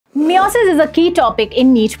Meiosis is a key topic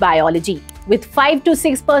in NEET Biology, with 5 to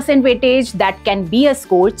 6% weightage that can be a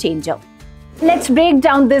score changer. Let's break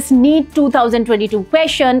down this NEET 2022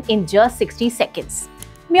 question in just 60 seconds.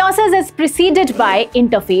 Meiosis is preceded by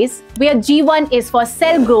interphase, where G1 is for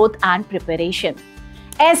cell growth and preparation,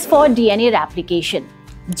 S for DNA replication,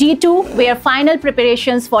 G2 where final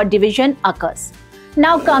preparations for division occurs.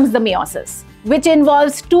 Now comes the meiosis, which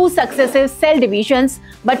involves two successive cell divisions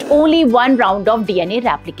but only one round of DNA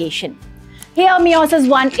replication. Here meiosis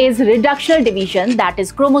 1 is reductional division, that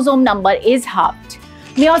is chromosome number is halved.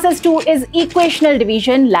 Meiosis 2 is equational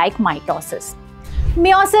division like mitosis.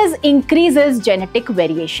 Meiosis increases genetic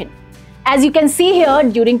variation. As you can see here,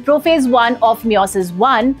 during prophase 1 of meiosis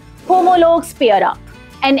 1, homologues pair up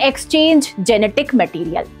and exchange genetic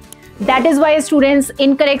material. That is why students'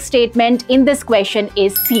 incorrect statement in this question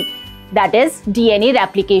is C. That is, DNA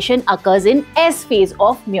replication occurs in S phase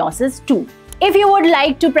of meiosis 2. If you would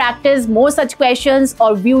like to practice more such questions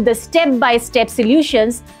or view the step-by-step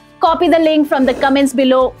solutions, copy the link from the comments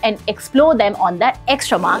below and explore them on the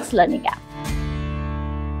Extramarks learning app.